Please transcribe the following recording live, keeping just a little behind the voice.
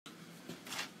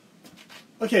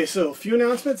Okay, so a few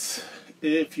announcements.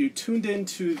 If you tuned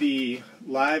into the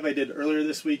live I did earlier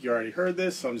this week, you already heard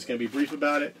this, so I'm just going to be brief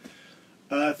about it.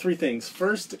 Three things.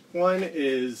 First one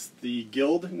is the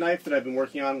Guild knife that I've been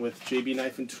working on with JB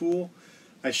Knife and Tool.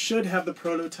 I should have the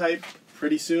prototype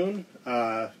pretty soon.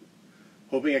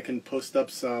 Hoping I can post up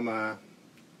some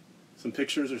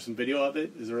pictures or some video of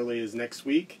it as early as next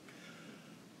week.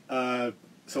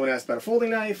 Someone asked about a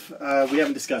folding knife. We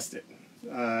haven't discussed it,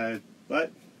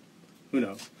 but who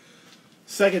knows.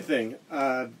 Second thing,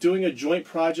 doing a joint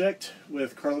project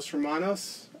with Carlos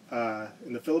Hermanos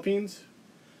in the Philippines,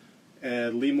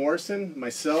 and Lee Morrison,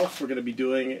 myself. We're going to be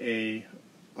doing a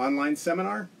online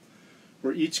seminar.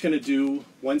 We're each going to do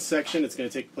one section. It's going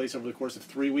to take place over the course of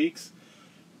 3 weeks.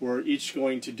 We're each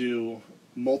going to do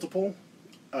multiple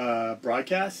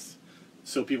broadcasts,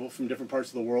 so people from different parts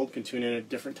of the world can tune in at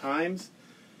different times.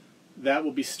 That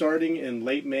will be starting in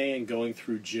late May and going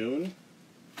through June.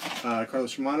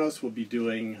 Carlos Hermanos will be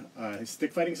doing his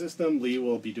stick fighting system. Lee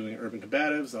will be doing urban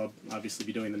combatives. I'll obviously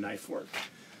be doing the knife work.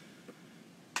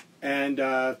 And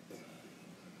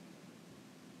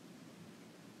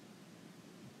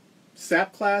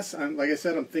SAP class, like I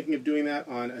said, I'm thinking of doing that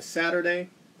on a Saturday.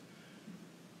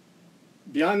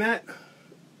 Beyond that,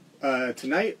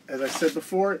 tonight, as I said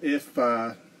before, if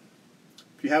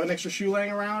you have an extra shoe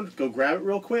laying around, go grab it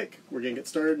real quick. We're going to get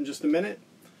started in just a minute.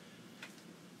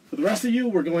 For the rest of you,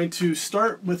 we're going to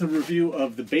start with a review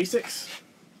of the basics,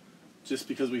 just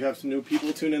because we have some new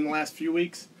people tune in the last few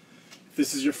weeks. If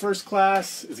this is your first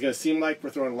class, it's going to seem like we're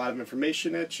throwing a lot of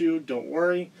information at you. Don't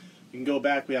worry. You can go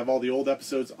back. We have all the old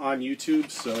episodes on YouTube,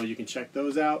 so you can check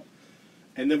those out.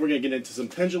 And then we're going to get into some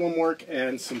pendulum work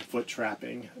and some foot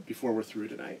trapping before we're through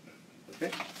tonight.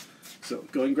 Okay? So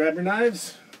go and grab your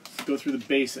knives. Let's go through the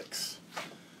basics.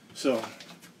 So,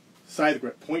 side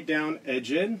grip, point down,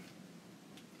 edge in.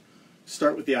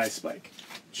 Start with the eye spike.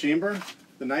 Chamber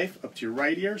the knife up to your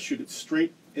right ear. Shoot it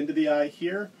straight into the eye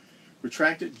here.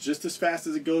 Retract it just as fast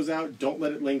as it goes out. Don't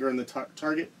let it linger on the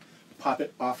target. Pop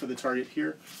it off of the target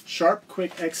here. Sharp,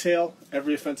 quick exhale,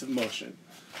 every offensive motion.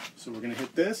 So we're going to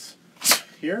hit this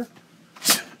here.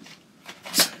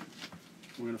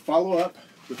 We're going to follow up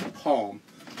with the palm.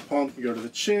 The palm can go to the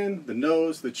chin, the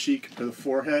nose, the cheek, or the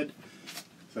forehead.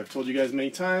 So I've told you guys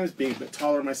many times, being a bit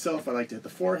taller myself, I like to hit the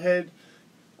forehead.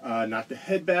 Knock the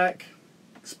head back,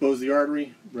 expose the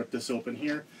artery, rip this open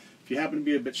here. If you happen to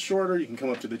be a bit shorter, you can come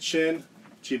up to the chin,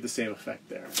 achieve the same effect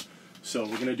there. So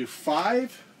we're going to do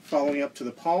 5 following up to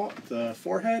the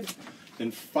forehead,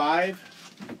 then 5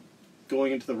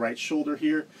 going into the right shoulder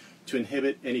here to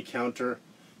inhibit any counter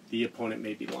the opponent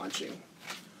may be launching.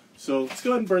 So let's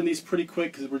go ahead and burn these pretty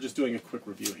quick because we're just doing a quick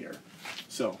review here.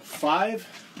 So 5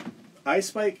 eye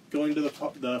spike going to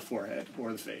the forehead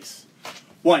or the face.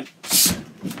 1,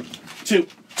 2,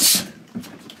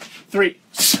 3,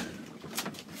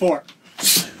 4,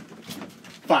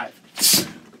 5.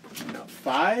 Now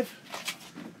 5.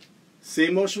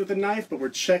 Same motion with the knife, but we're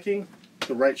checking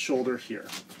the right shoulder here.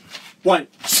 1,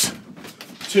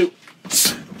 2,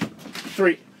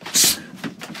 3,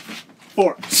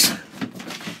 4,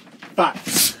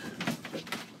 5.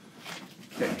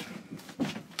 Okay.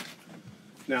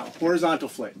 Now horizontal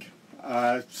flick.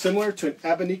 Similar to an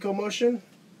abanico motion.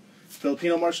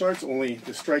 Filipino martial arts, only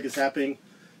the strike is happening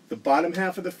the bottom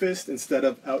half of the fist instead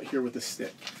of out here with the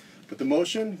stick. But the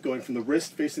motion, going from the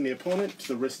wrist facing the opponent to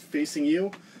the wrist facing you,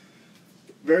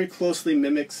 very closely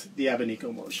mimics the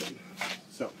abanico motion.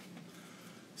 So,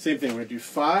 same thing, we're going to do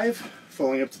 5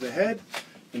 following up to the head,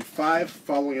 and 5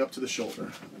 following up to the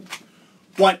shoulder.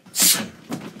 1,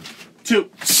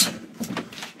 2,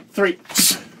 3,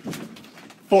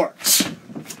 4,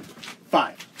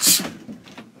 5.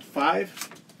 5.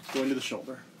 Going to the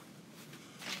shoulder.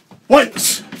 1, 2,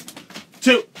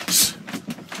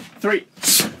 3,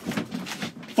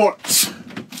 4,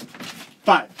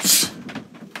 5.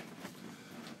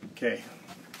 Okay.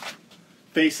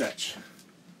 Face etch.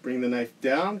 Bring the knife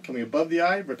down, coming above the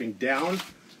eye, ripping down,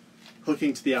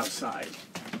 hooking to the outside.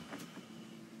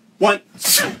 1,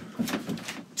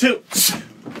 2,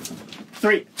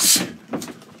 3,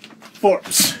 4,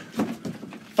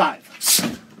 5.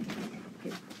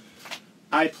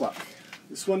 Eye pluck.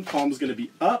 This one, palm is going to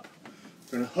be up.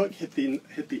 We're going to hook, hit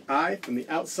the eye from the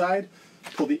outside.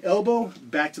 Pull the elbow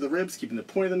back to the ribs, keeping the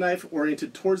point of the knife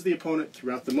oriented towards the opponent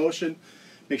throughout the motion.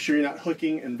 Make sure you're not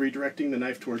hooking and redirecting the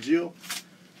knife towards you.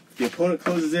 If the opponent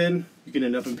closes in, you can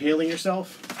end up impaling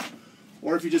yourself.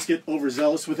 Or if you just get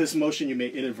overzealous with this motion, you may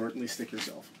inadvertently stick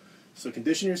yourself. So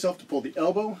condition yourself to pull the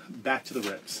elbow back to the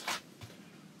ribs.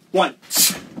 1,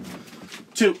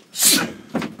 2,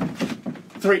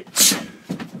 3,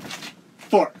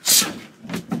 4,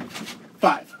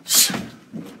 5.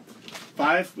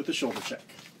 5 with the shoulder check.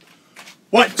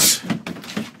 1,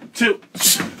 2,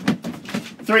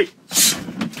 3,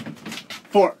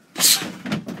 4,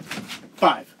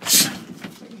 5.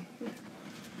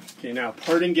 Okay, now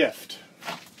parting gift.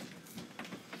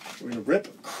 We're going to rip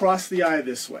across the eye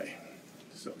this way.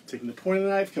 So taking the point of the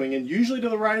knife, coming in usually to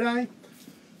the right eye,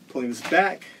 pulling this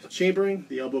back, chambering,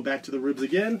 the elbow back to the ribs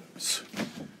again,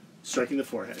 striking the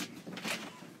forehead.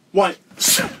 1,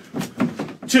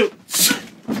 2,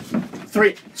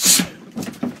 3,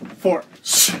 4,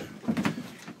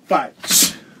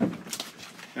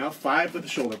 5. Now 5 with the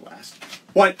shoulder blast.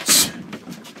 1,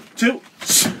 2,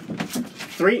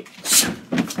 3,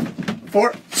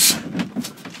 4,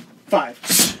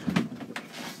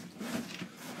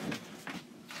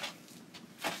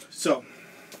 5. So,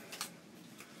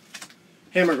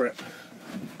 hammer grip.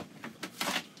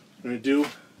 I'm going to do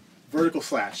vertical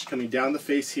slash, coming down the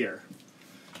face here.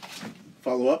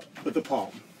 Follow up with the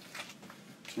palm.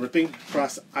 Ripping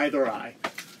across either eye.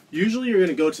 Usually you're going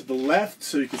to go to the left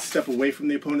so you can step away from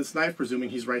the opponent's knife, presuming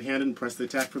he's right-handed, and press the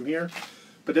attack from here.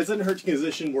 But it doesn't hurt to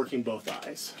position working both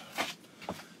eyes.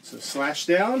 So slash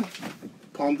down,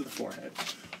 palm to the forehead.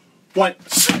 1,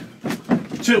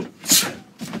 2,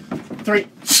 3,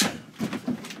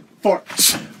 4,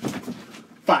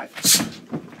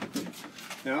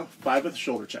 5. Now 5 with the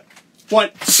shoulder check.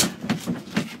 1,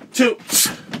 2,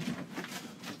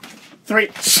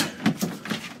 3,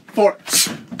 4, 5.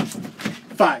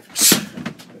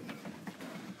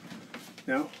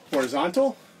 Now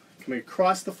horizontal, coming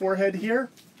across the forehead here.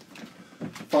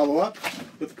 Follow up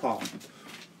with the palm.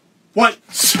 1,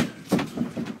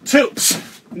 2.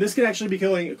 And this can actually be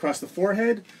going across the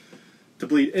forehead to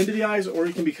bleed into the eyes, or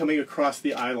you can be coming across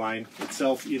the eye line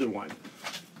itself, either one.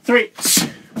 3,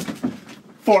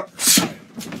 4,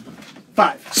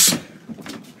 5.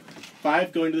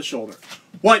 5 going to the shoulder.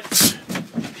 1,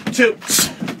 2,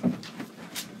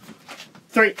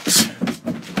 3,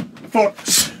 4,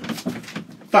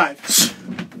 5.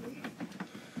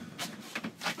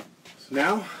 So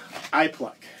now, eye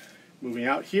pluck. Moving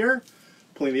out here,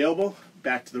 pulling the elbow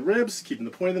back to the ribs, keeping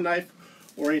the point of the knife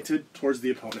oriented towards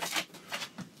the opponent.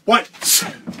 1,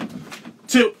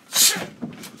 2,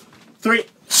 3,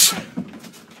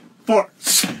 4,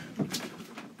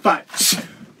 5.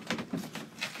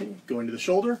 Okay, going to the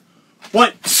shoulder.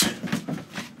 1,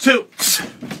 2,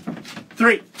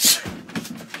 3,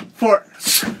 4,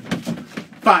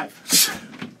 5.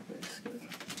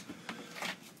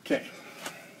 Okay.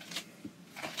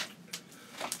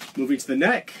 Moving to the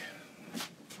neck,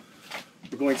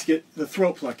 we're going to get the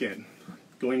throat pluck in.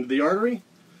 Going to the artery,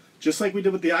 just like we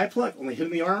did with the eye pluck, only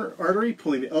hitting the artery,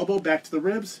 pulling the elbow back to the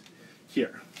ribs,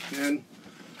 here. And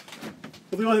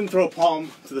we'll go ahead and throw a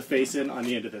palm to the face in on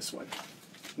the end of this one.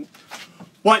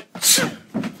 1,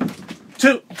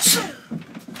 2,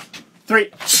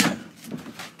 3,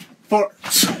 4,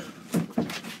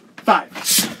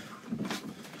 5.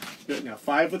 Good, now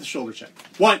 5 with the shoulder check.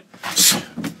 1,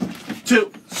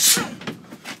 2,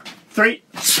 3,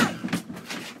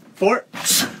 4,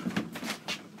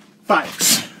 5.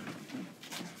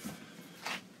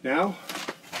 Now,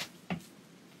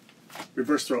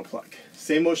 reverse throat pluck.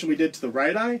 Same motion we did to the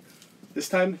right eye, this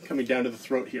time coming down to the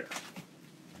throat here.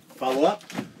 Follow up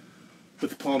with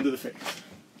the palm to the face.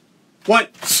 1,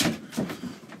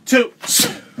 2,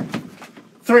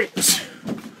 3,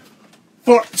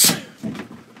 4,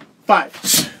 5.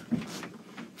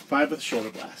 5 with the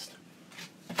shoulder blast.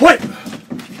 1,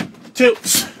 2,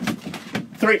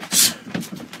 3,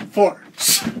 4,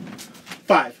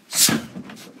 5.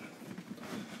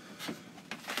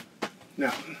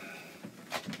 Now,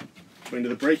 going to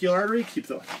the brachial artery, keep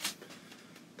the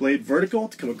blade vertical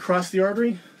to come across the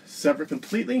artery, sever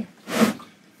completely,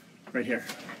 right here.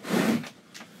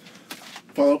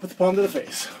 Follow up with the palm to the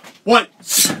face. 1,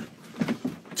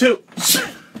 2,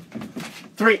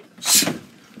 3,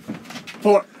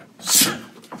 4,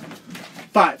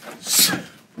 5.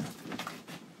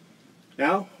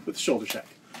 Now, with the shoulder check.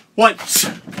 1,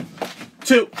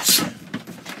 2,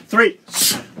 3,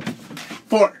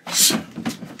 4,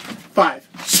 5.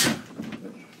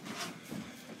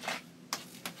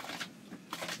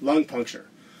 Lung puncture.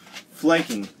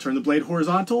 Flanking. Turn the blade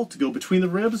horizontal to go between the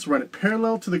ribs, run it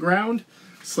parallel to the ground,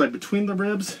 slide between the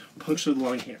ribs, puncture the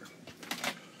lung here.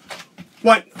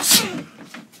 1,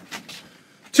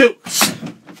 2,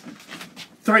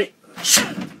 3,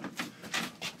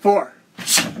 4,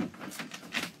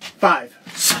 5.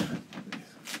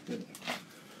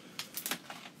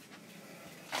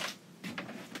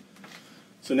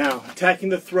 So now, attacking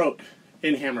the throat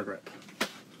in hammer grip.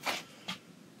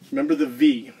 Remember the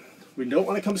V. We don't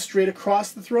want to come straight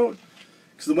across the throat,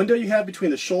 because the window you have between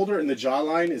the shoulder and the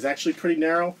jawline is actually pretty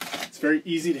narrow. It's very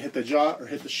easy to hit the jaw or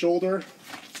hit the shoulder.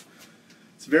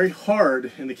 It's very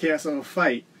hard in the chaos of a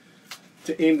fight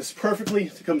to aim this perfectly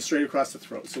to come straight across the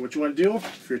throat. So what you want to do,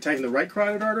 if you're attacking the right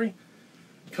carotid artery,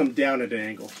 come down at an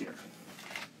angle here.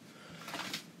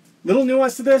 Little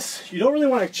nuance to this, you don't really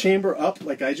want to chamber up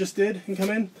like I just did and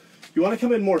come in. You want to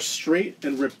come in more straight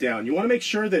and rip down. You want to make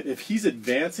sure that if he's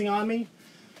advancing on me,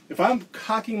 if I'm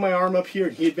cocking my arm up here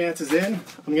and he advances in,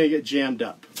 I'm going to get jammed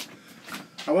up.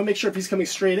 I want to make sure if he's coming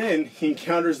straight in, he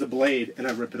encounters the blade and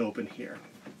I rip it open here.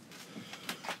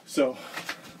 So,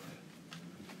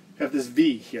 I have this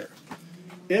V here.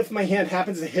 If my hand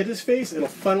happens to hit his face, it'll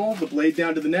funnel the blade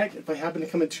down to the neck. If I happen to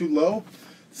come in too low,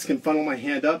 this can funnel my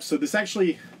hand up. So this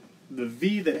actually, the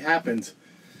V that happens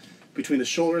between the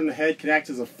shoulder and the head can act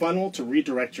as a funnel to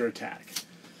redirect your attack.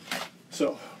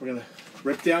 So we're going to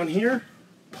rip down here,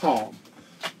 palm.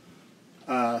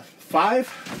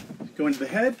 5, go into the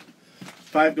head,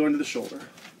 5, go into the shoulder.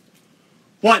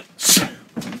 1,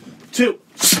 2,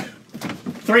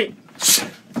 3,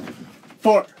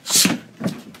 4,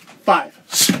 5.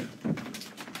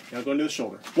 Now go into the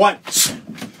shoulder. 1,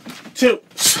 2,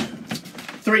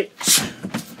 3,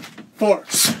 4,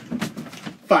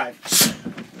 5.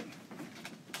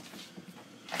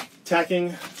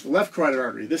 Attacking the left carotid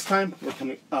artery. This time we're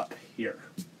coming up here.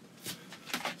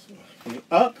 So coming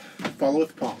up, follow with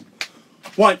the palm.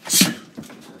 1,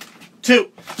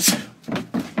 2,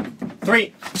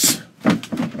 3,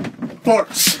 4,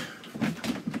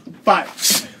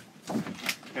 5.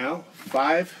 Now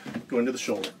 5, go into the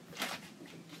shoulder.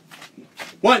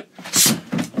 1,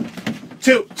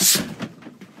 2,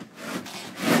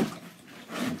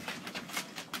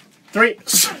 3,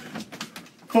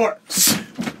 4,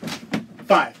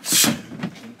 5.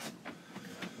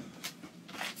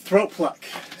 Throat pluck,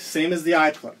 same as the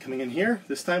eye pluck. Coming in here,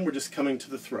 this time we're just coming to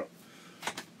the throat.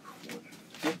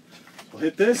 We'll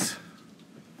hit this,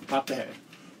 pop the head.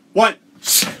 1,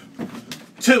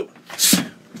 2,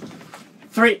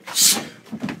 3,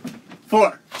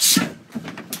 4,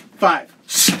 5.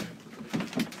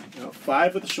 Now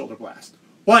 5 with the shoulder blast.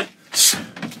 1,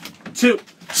 2,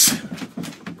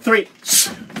 3,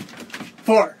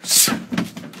 4,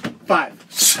 5.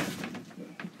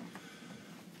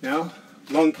 Now,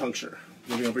 lung puncture.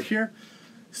 Moving over here.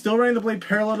 Still running the blade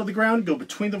parallel to the ground. Go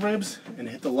between the ribs and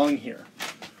hit the lung here.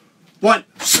 1,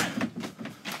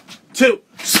 2,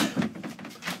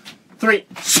 3,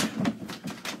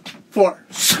 4,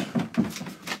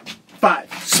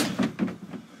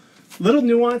 5. Little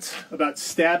nuance about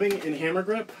stabbing and hammer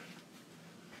grip.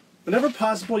 Whenever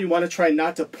possible, you want to try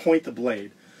not to point the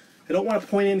blade. I don't want to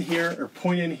point in here or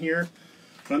point in here.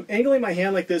 When I'm angling my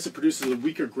hand like this, it produces a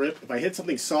weaker grip. If I hit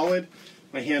something solid,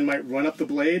 my hand might run up the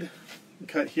blade and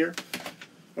cut here.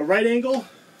 A right angle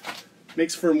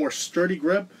makes for a more sturdy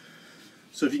grip.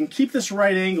 So if you can keep this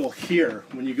right angle here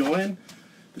when you go in,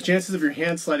 the chances of your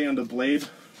hand sliding on the blade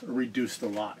are reduced a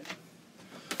lot.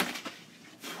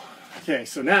 Okay,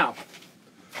 so now,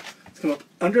 let's come up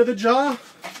under the jaw,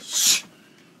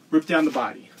 rip down the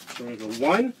body. So we're going to go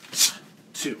 1,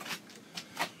 2.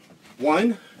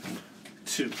 1,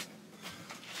 2.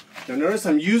 Now notice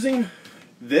I'm using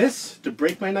this to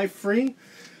break my knife free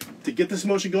to get this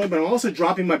motion going, but I'm also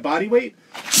dropping my body weight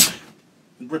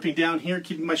and ripping down here,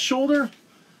 keeping my shoulder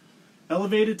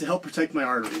elevated to help protect my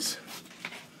arteries.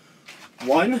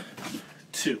 1,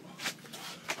 2.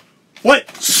 1,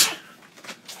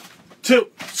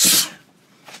 2,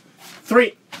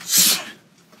 3,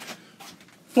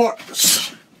 4,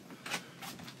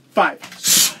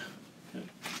 5.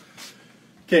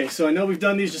 Okay, so I know we've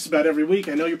done these just about every week.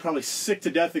 I know you're probably sick to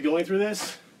death of going through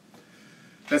this.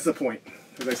 That's the point.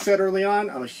 As I said early on,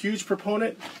 I'm a huge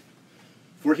proponent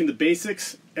of working the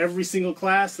basics every single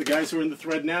class. The guys who are in the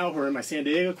thread now, who are in my San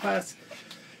Diego class,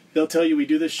 they'll tell you we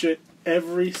do this shit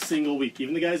every single week.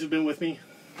 Even the guys who've been with me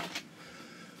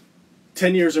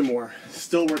 10 years or more,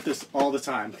 still work this all the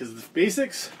time, because the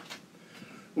basics are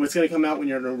what's going to come out when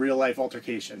you're in a real life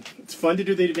altercation. It's fun to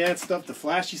do the advanced stuff, the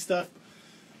flashy stuff.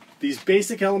 These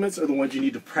basic elements are the ones you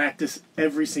need to practice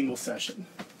every single session.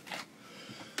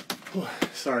 Whew,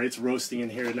 sorry, it's roasting in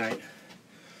here tonight.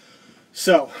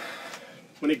 So,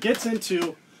 when it gets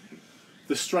into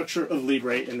the structure of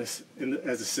Libre as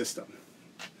a system,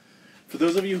 for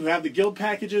those of you who have the guild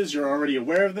packages, you're already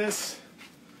aware of this.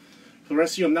 For the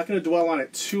rest of you, I'm not going to dwell on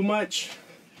it too much.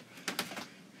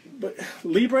 But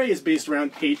Libre is based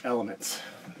around 8 elements.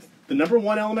 The number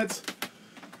 1 elements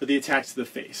are the attacks to the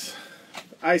face.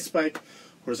 Eye spike,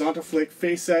 horizontal flick,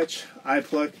 face etch, eye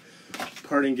pluck,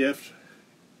 parting gift.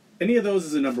 Any of those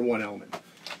is a number 1 element.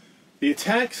 The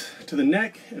attacks to the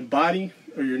neck and body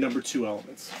are your number 2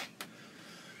 elements.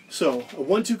 So a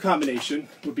 1-2 combination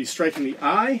would be striking the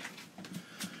eye,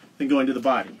 then going to the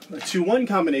body. A 2-1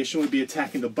 combination would be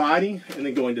attacking the body and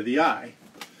then going to the eye.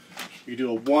 You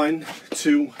do a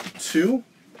 1-2-2.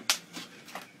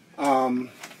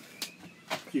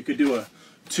 You could do a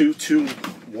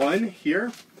 2-2-1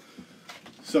 here.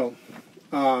 So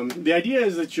the idea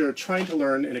is that you're trying to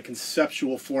learn in a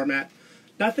conceptual format,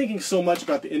 not thinking so much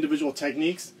about the individual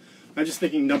techniques. I'm just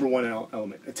thinking number 1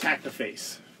 element, attack the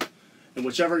face. And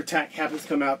whichever attack happens to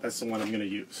come out, that's the one I'm going to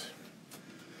use.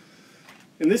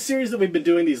 In this series that we've been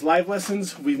doing, these live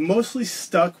lessons, we've mostly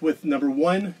stuck with number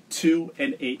 1, 2,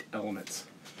 and 8 elements.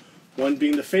 1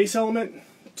 being the face element,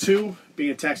 2 being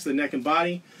attacks to the neck and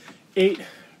body, 8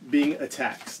 being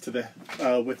attacks to the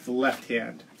with the left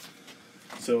hand.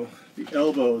 So the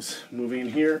elbows moving in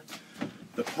here,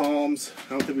 the palms. I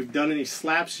don't think we've done any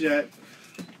slaps yet.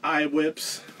 Eye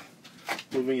whips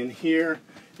moving in here.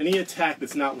 Any attack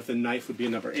that's not with a knife would be a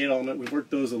number 8 element. We've worked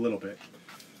those a little bit.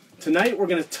 Tonight we're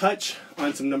going to touch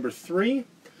on some number 3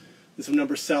 and some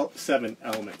number 7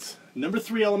 elements. Number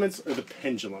 3 elements are the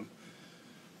pendulum.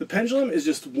 The pendulum is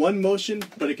just one motion,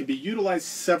 but it can be utilized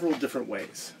several different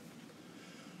ways.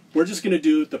 We're just going to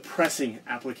do the pressing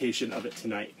application of it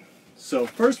tonight. So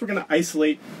first we're going to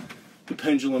isolate the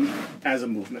pendulum as a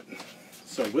movement.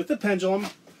 So with the pendulum,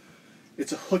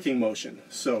 it's a hooking motion.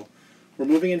 So we're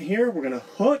moving in here, we're going to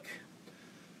hook,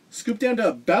 scoop down to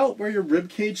about where your rib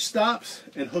cage stops,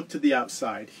 and hook to the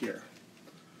outside here.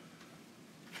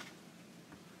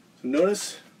 So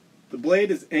notice the blade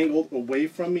is angled away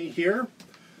from me here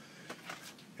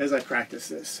as I practice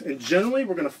this. And generally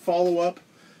we're going to follow up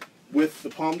with the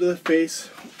palm to the face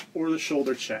or the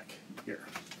shoulder check here.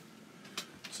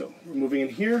 So we're moving in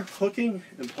here, hooking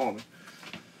and palming.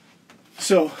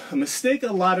 So a mistake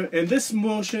and this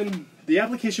motion, the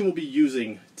application we'll be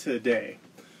using today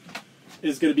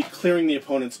is going to be clearing the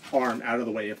opponent's arm out of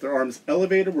the way. If their arm is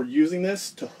elevated, we're using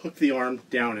this to hook the arm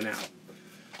down and out.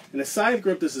 In a side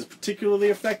grip, this is particularly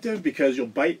effective because you'll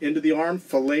bite into the arm,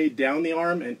 fillet down the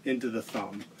arm, and into the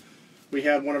thumb. We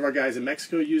had one of our guys in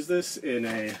Mexico use this in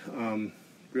a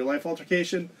real-life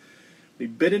altercation. We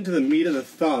bit into the meat of the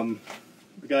thumb.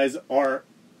 The guy's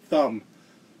thumb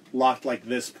locked like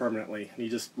this permanently, and he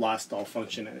just lost all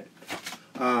function in it.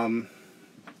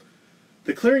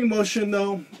 The clearing motion,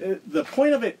 though, the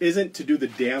point of it isn't to do the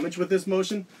damage with this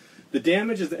motion. The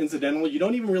damage is incidental. You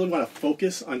don't even really want to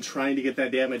focus on trying to get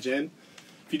that damage in.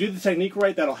 If you do the technique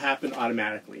right, that'll happen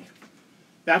automatically.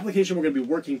 The application we're going to be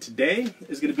working today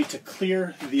is going to be to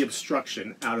clear the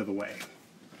obstruction out of the way.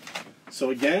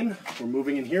 So again, we're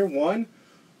moving in here, 1,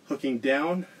 hooking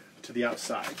down to the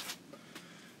outside.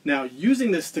 Now,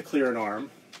 using this to clear an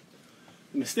arm,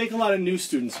 the mistake a lot of new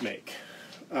students make,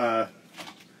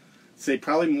 say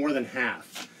probably more than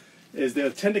half, is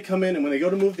they'll tend to come in and when they go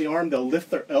to move the arm, they'll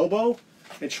lift their elbow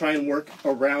and try and work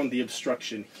around the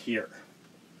obstruction here.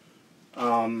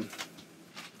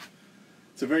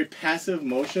 It's a very passive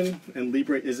motion, and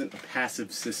Libre isn't a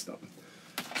passive system.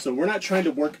 So we're not trying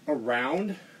to work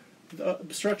around the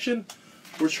obstruction,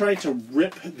 we're trying to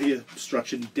rip the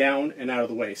obstruction down and out of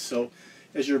the way. So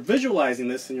as you're visualizing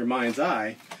this in your mind's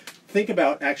eye, think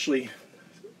about actually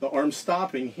the arm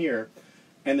stopping here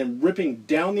and then ripping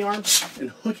down the arm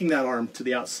and hooking that arm to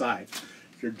the outside.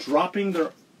 You're dropping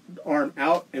the arm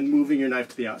out and moving your knife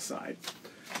to the outside.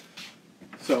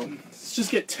 So let's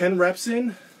just get 10 reps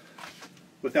in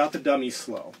without the dummy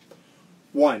slow.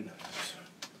 1,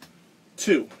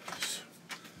 2,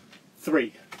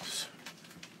 3,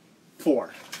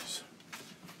 4,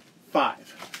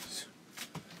 5,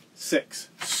 6,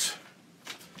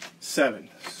 7,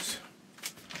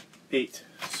 8,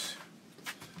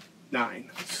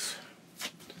 9,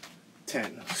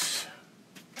 10.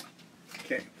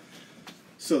 Okay.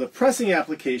 So the pressing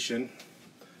application,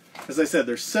 as I said,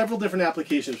 there's several different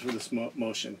applications for this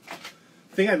motion.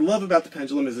 The thing I love about the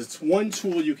pendulum is it's one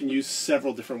tool you can use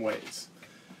several different ways.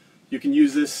 You can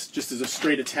use this just as a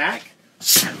straight attack,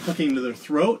 hooking to their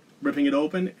throat, ripping it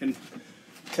open, and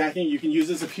attacking. You can use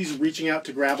this if he's reaching out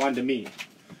to grab onto me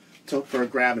for a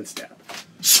grab and stab.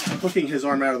 Hooking his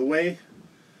arm out of the way,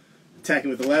 attacking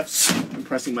with the left, and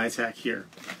pressing my attack here.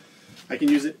 I can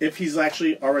use it if he's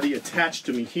actually already attached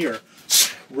to me here,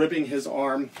 ripping his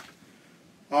arm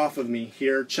off of me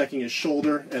here, checking his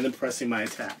shoulder, and then pressing my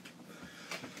attack.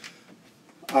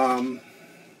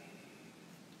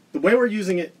 The way we're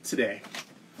using it today,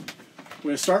 we're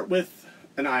going to start with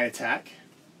an eye attack.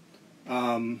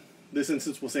 This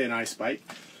instance we'll say an eye spike.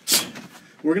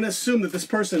 We're going to assume that this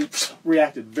person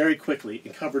reacted very quickly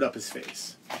and covered up his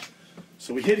face.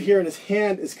 So we hit here and his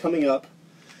hand is coming up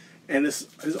and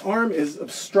his arm is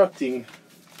obstructing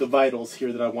the vitals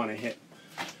here that I want to hit.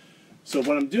 So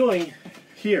what I'm doing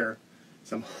here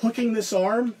is I'm hooking this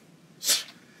arm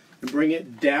and bring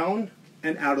it down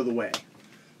and out of the way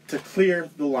to clear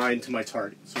the line to my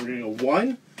target. So we're going to go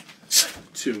 1,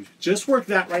 2. Just work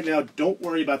that right now. Don't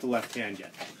worry about the left hand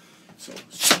yet. So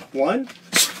 1,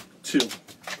 2.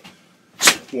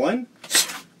 1,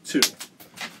 2.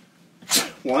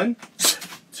 1, 2.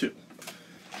 So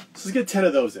let's get 10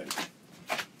 of those in.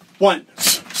 1,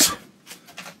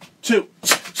 2,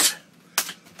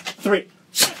 3,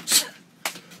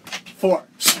 4,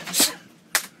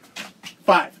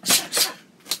 5,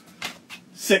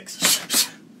 6,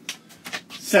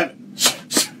 7,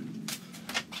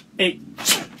 8,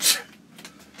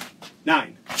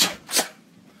 9,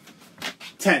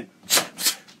 10.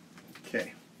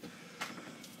 Okay.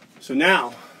 So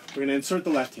now we're going to insert the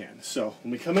left hand. So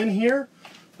when we come in here,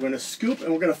 we're going to scoop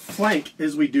and we're going to flank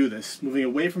as we do this, moving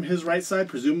away from his right side,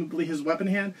 presumably his weapon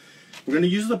hand. We're going to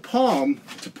use the palm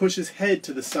to push his head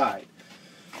to the side.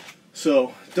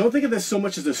 So don't think of this so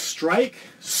much as a strike,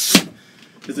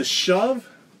 as a shove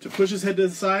to push his head to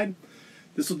the side.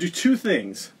 This will do two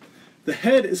things. The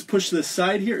head is pushed to the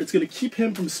side here. It's going to keep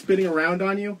him from spinning around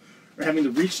on you or having to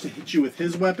reach to hit you with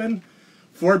his weapon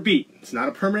for a beat. It's not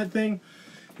a permanent thing.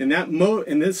 In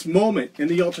this moment in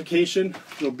the altercation,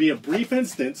 there'll be a brief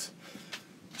instance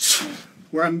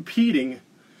where I'm impeding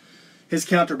his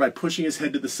counter by pushing his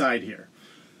head to the side here.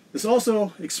 This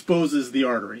also exposes the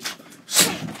artery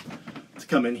to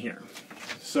come in here.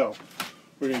 So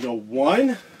we're going to go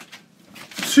 1,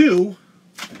 2,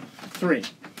 3.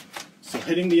 So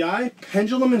hitting the eye,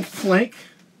 pendulum and flank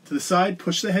to the side,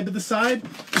 push the head to the side,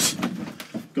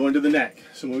 go into the neck.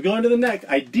 So when we go into the neck,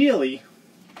 ideally,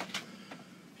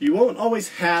 you won't always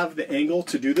have the angle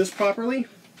to do this properly,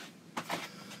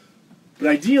 but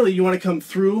ideally you want to come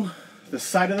through the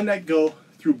side of the neck, go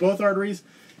through both arteries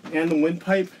and the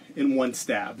windpipe in one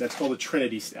stab. That's called a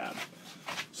Trinity stab.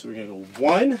 So we're going to go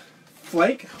 1,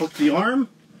 flank, hook the arm,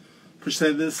 push the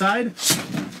head to the side,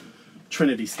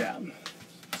 Trinity stab.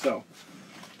 So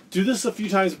do this a few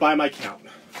times by my count.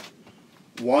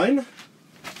 1,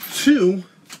 2,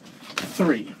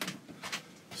 3.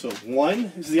 So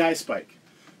 1 is the eye spike.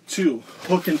 2,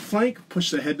 hook and flank,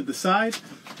 push the head to the side.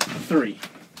 3.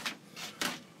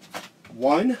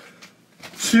 1,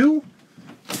 2,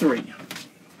 3.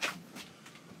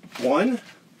 1,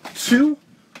 2,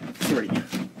 3.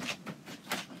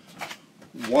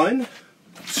 1,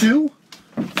 2,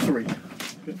 3.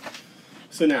 Good.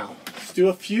 So now, let's do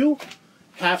a few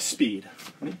half speed.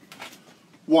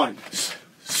 1,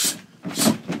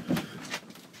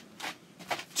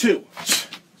 2,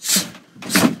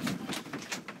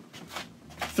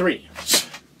 3,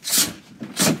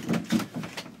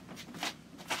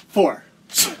 4.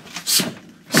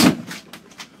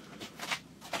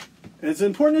 And it's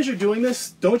important as you're doing this,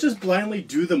 don't just blindly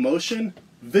do the motion,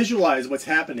 visualize what's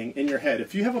happening in your head.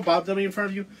 If you have a bob dummy in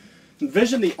front of you,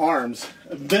 envision the arms,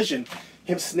 envision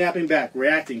him snapping back,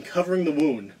 reacting, covering the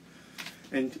wound,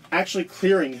 and actually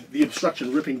clearing the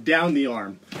obstruction, ripping down the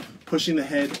arm, pushing the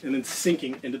head, and then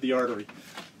sinking into the artery.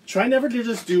 Try never to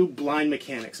just do blind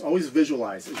mechanics. Always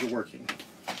visualize as you're working.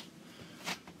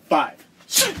 5,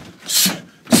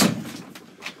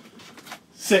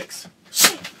 6.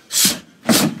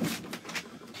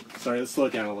 Sorry, let's slow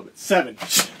it down a little bit. 7,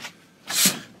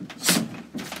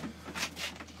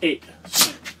 8,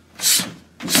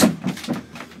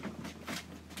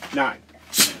 9,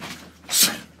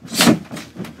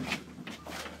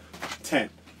 10.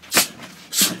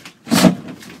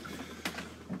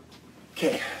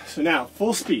 Okay, so now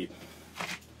full speed.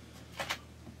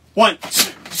 1,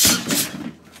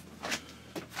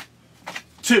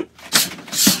 2,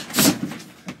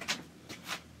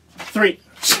 3,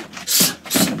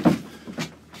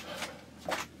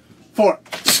 4,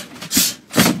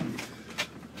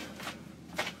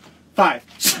 5,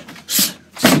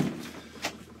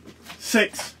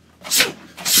 6,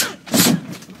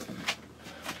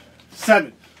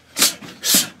 7,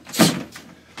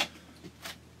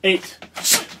 8,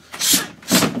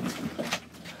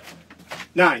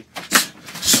 9,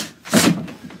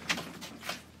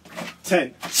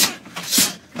 10.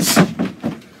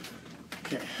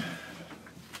 Okay.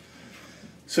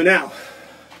 So now,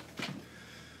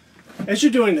 as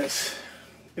you're doing this,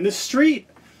 in the street,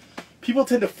 people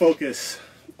tend to focus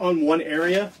on one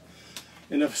area.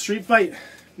 In a street fight, it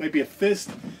might be a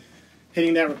fist,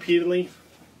 hitting that repeatedly.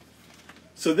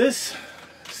 So this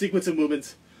sequence of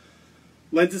movements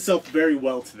lends itself very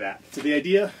well to that, to the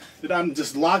idea that I'm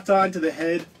just locked on to the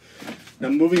head and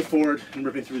I'm moving forward and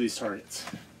ripping through these targets.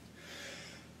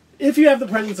 if you have the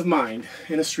presence of mind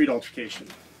in a street altercation,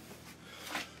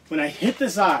 when I hit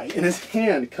this eye and his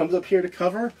hand comes up here to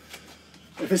cover,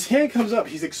 if his hand comes up,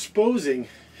 he's exposing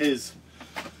his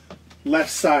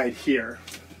left side here.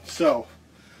 So,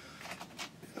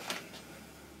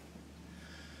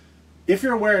 if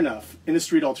you're aware enough in a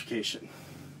street altercation,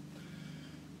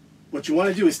 what you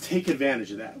want to do is take advantage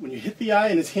of that. When you hit the eye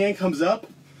and his hand comes up,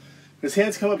 his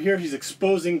hands come up here, he's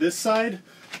exposing this side,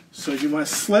 so you want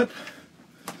to slip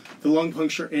the lung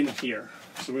puncture in here.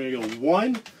 So we're going to go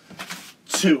 1,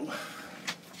 2.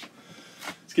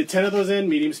 Let's get 10 of those in,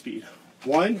 medium speed.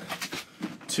 1,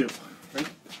 2. Right?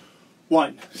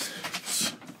 1,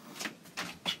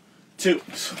 2,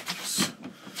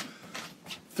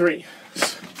 3,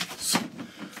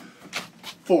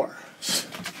 4,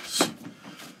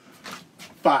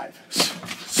 5,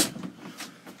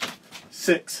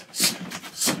 6,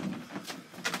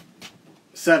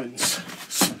 7,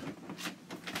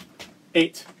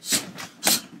 8,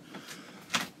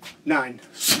 9,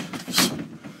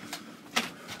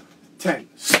 10.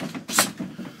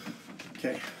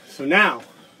 Okay, so now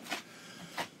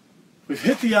we've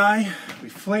hit the eye,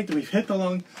 we've flanked, and we've hit the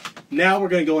lung. Now we're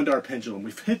going to go into our pendulum.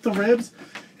 We've hit the ribs,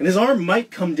 and his arm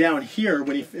might come down here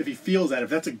when if he feels that. If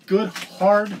that's a good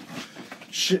hard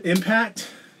impact,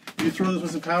 you throw this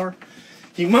with some power,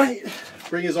 he might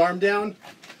bring his arm down,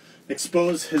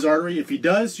 expose his artery. If he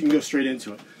does, you can go straight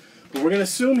into it. But we're going to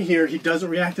assume here he doesn't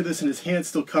react to this and his hand's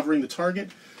still covering the target.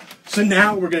 So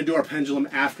now we're going to do our pendulum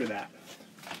after that.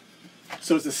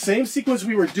 So it's the same sequence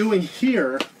we were doing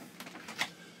here,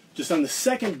 just on the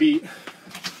second beat.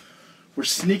 We're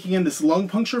sneaking in this lung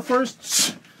puncture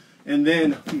first, and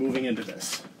then moving into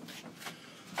this.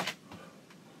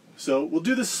 So we'll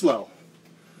do this slow.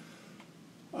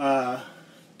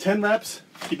 10 reps,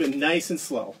 keep it nice and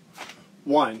slow.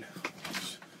 1,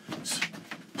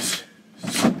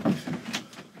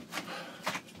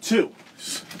 2,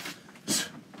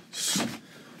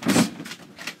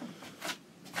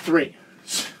 3,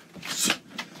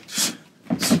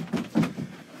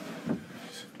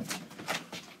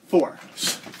 4,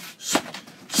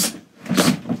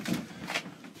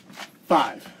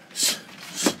 5,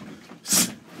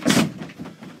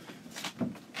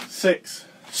 6,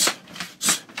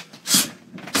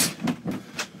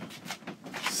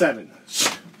 7,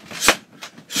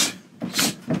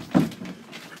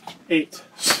 8,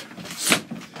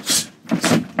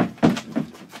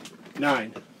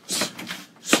 9,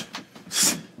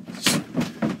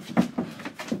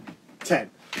 10.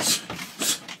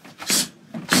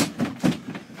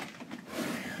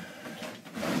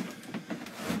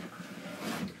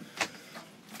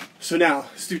 So now,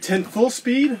 let's do 10 full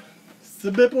speed. It's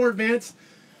a bit more advanced.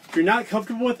 If you're not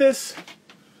comfortable with this,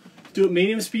 do it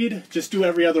medium speed. Just do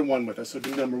every other one with us. So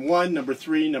do number 1, number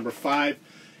 3, number 5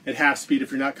 at half speed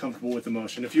if you're not comfortable with the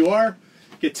motion. If you are,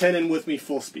 get 10 in with me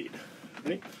full speed.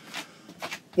 Ready?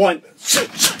 1,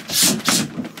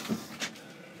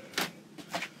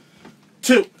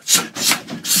 2,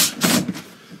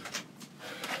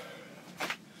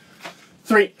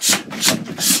 3.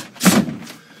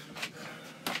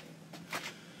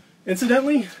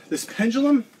 Incidentally, this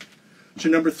pendulum is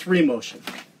your number 3 motion.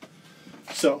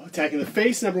 So attacking the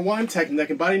face, number 1, attacking neck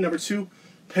and body, number 2,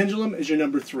 pendulum is your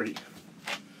number 3.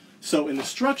 So in the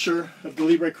structure of the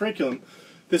Libre curriculum,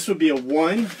 this would be a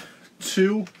 1,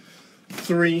 2,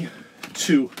 3,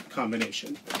 2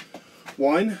 combination.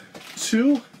 1,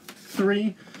 2,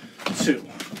 3, 2.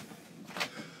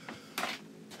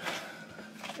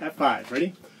 At 5,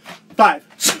 ready? 5,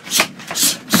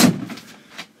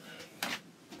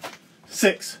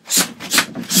 6,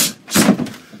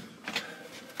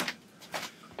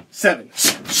 7,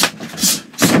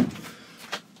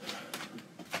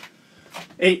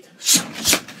 8,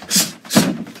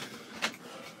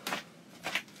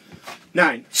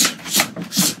 9,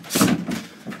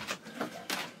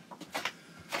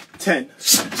 10.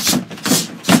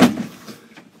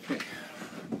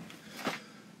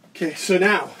 Okay, so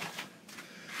now,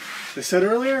 as I said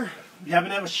earlier, if you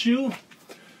haven't have a shoe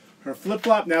or a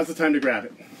flip-flop, now's the time to grab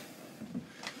it.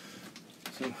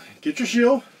 So get your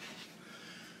shoe,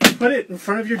 put it in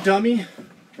front of your dummy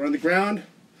or on the ground,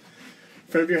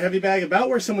 in front of your heavy bag, about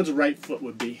where someone's right foot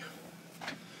would be.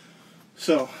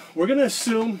 So we're going to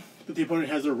assume that the opponent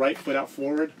has their right foot out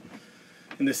forward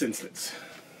in this instance.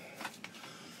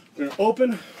 We're going to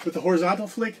open with the horizontal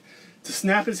flick to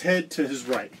snap his head to his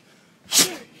right.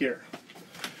 Here.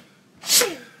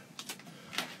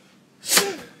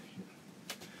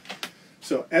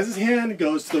 So as his hand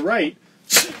goes to the right,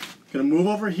 I'm going to move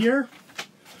over here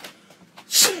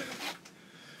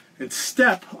and step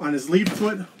step on his lead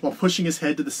foot while pushing his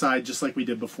head to the side just like we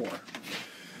did before.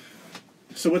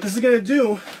 So what this is going to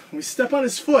do, when we step on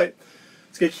his foot,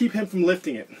 it's going to keep him from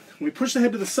lifting it. When we push the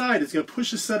head to the side, it's going to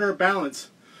push his center of balance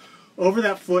over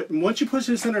that foot, and once you push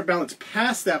his center of balance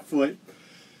past that foot,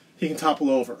 he can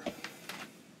topple over.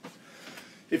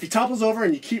 If he topples over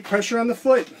and you keep pressure on the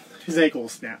foot, his ankle will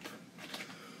snap.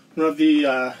 One of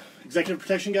the executive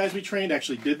protection guys we trained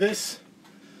actually did this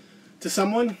to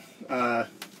someone.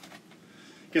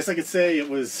 Guess I could say it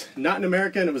was not an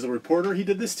American, it was a reporter he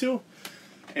did this to.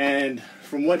 And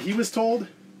from what he was told,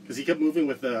 because he kept moving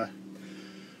with the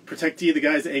protectee, the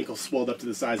guy's ankle swelled up to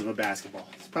the size of a basketball.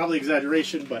 It's probably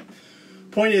exaggeration, but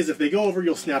point is, if they go over,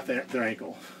 you'll snap their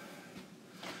ankle.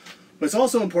 What's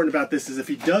also important about this is if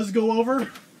he does go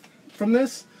over from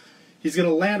this, he's going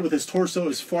to land with his torso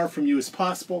as far from you as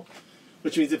possible,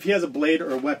 which means if he has a blade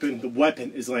or a weapon, the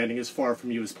weapon is landing as far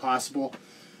from you as possible,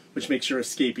 which makes your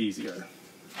escape easier.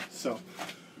 So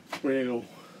we're going to go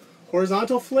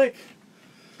horizontal flick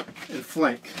and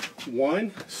flank.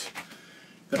 One,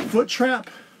 the foot trap,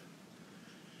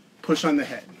 push on the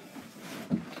head.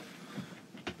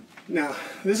 Now,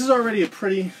 this is already a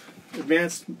pretty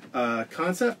advanced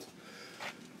concept,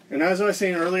 and as I was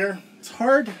saying earlier, it's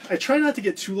hard. I try not to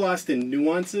get too lost in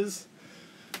nuances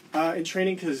in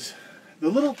training, because the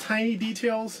little tiny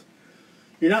details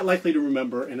you're not likely to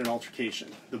remember in an altercation.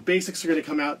 The basics are going to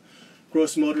come out.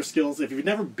 Gross motor skills. If you've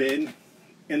never been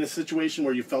in a situation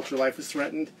where you felt your life was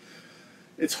threatened,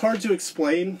 it's hard to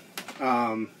explain.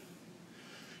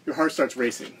 Your heart starts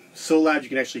racing so loud you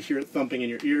can actually hear it thumping in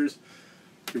your ears.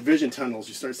 Your vision tunnels,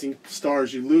 you start seeing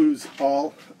stars, you lose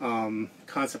all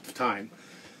concept of time.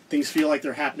 Things feel like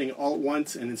they're happening all at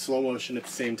once and in slow motion at the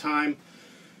same time.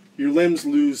 Your limbs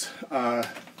lose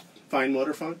fine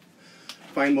motor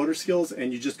skills,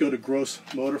 and you just go to gross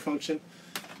motor function.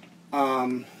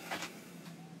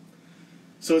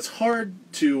 So it's hard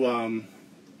to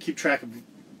keep track of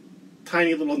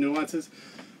tiny little nuances,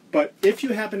 but if you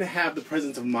happen to have the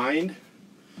presence of mind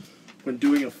when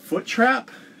doing a foot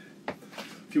trap,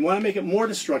 if you want to make it more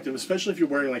destructive, especially if you're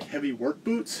wearing like heavy work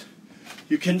boots,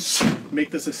 you can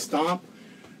make this a stomp,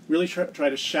 really try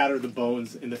to shatter the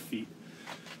bones in the feet.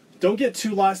 Don't get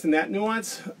too lost in that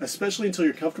nuance, especially until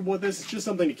you're comfortable with this. It's just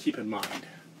something to keep in mind.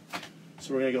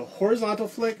 So we're going to go horizontal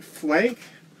flick, flank,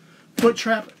 foot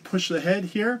trap, push the head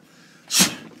here,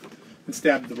 and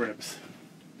stab the ribs.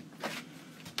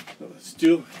 So let's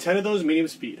do 10 of those medium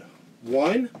speed.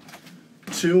 1,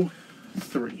 2,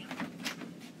 3.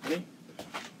 Ready?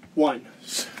 1,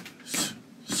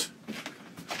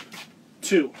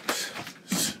 2,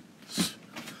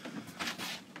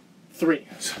 3,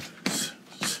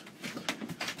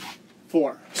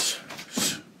 4,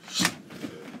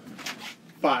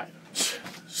 5,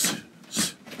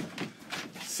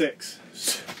 6,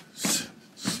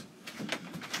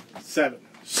 7.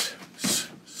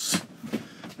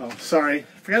 Oh, sorry, I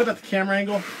forgot about the camera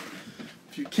angle.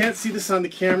 If you can't see this on the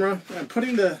camera, I'm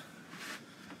putting the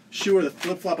shoe or the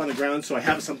flip-flop on the ground so I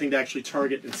have something to actually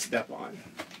target and step on.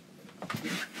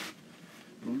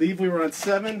 I believe we were on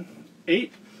 7,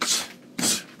 8,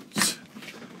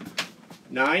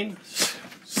 9,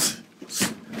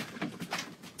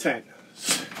 10.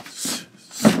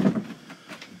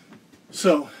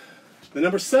 So, the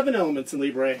number 7 elements in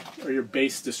Libre are your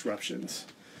base disruptions,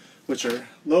 which are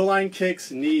low line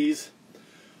kicks, knees,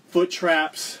 foot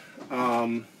traps,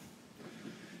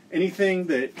 anything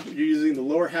that you're using the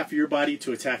lower half of your body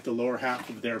to attack the lower half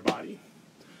of their body.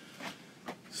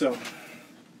 So,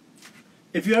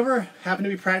 if you ever happen to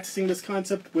be practicing this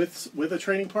concept with a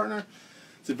training partner,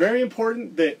 it's very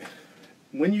important that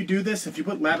when you do this, if you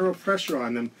put lateral pressure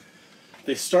on them,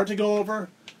 they start to go over,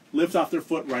 lift off their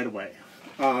foot right away.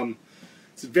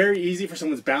 It's very easy for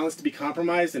someone's balance to be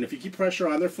compromised, and if you keep pressure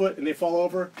on their foot and they fall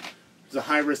over, there's a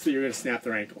high risk that you're going to snap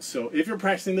their ankle. So if you're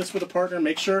practicing this with a partner,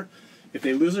 make sure if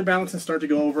they lose their balance and start to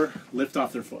go over, lift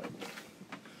off their foot.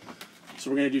 So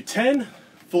we're going to do 10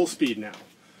 full speed now.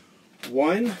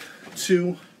 1,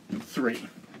 2, 3.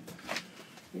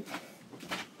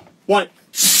 1,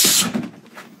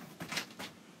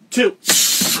 2,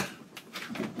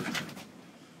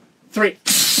 3,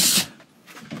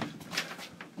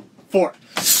 4,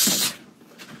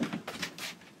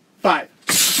 5,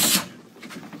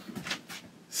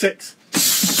 6,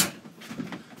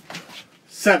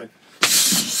 7,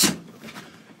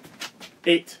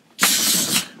 8,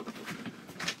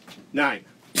 9,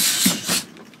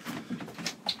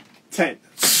 10.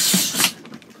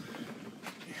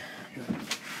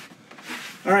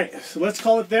 All right, so let's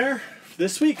call it there for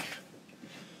this week.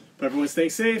 Hope everyone's staying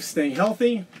safe, staying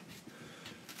healthy.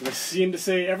 As I seem to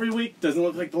say every week, doesn't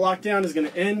look like the lockdown is going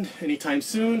to end anytime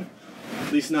soon,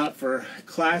 at least not for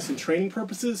class and training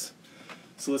purposes.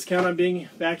 So let's count on being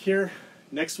back here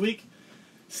next week.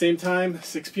 Same time,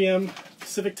 6 p.m.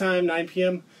 Pacific time, 9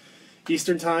 p.m.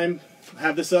 Eastern time. I'll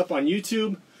have this up on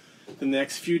YouTube the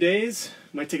next few days.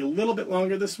 Might take a little bit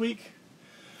longer this week.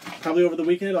 Probably over the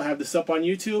weekend I'll have this up on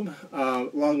YouTube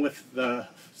along with the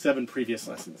 7 previous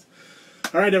lessons.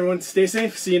 Alright everyone, stay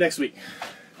safe. See you next week.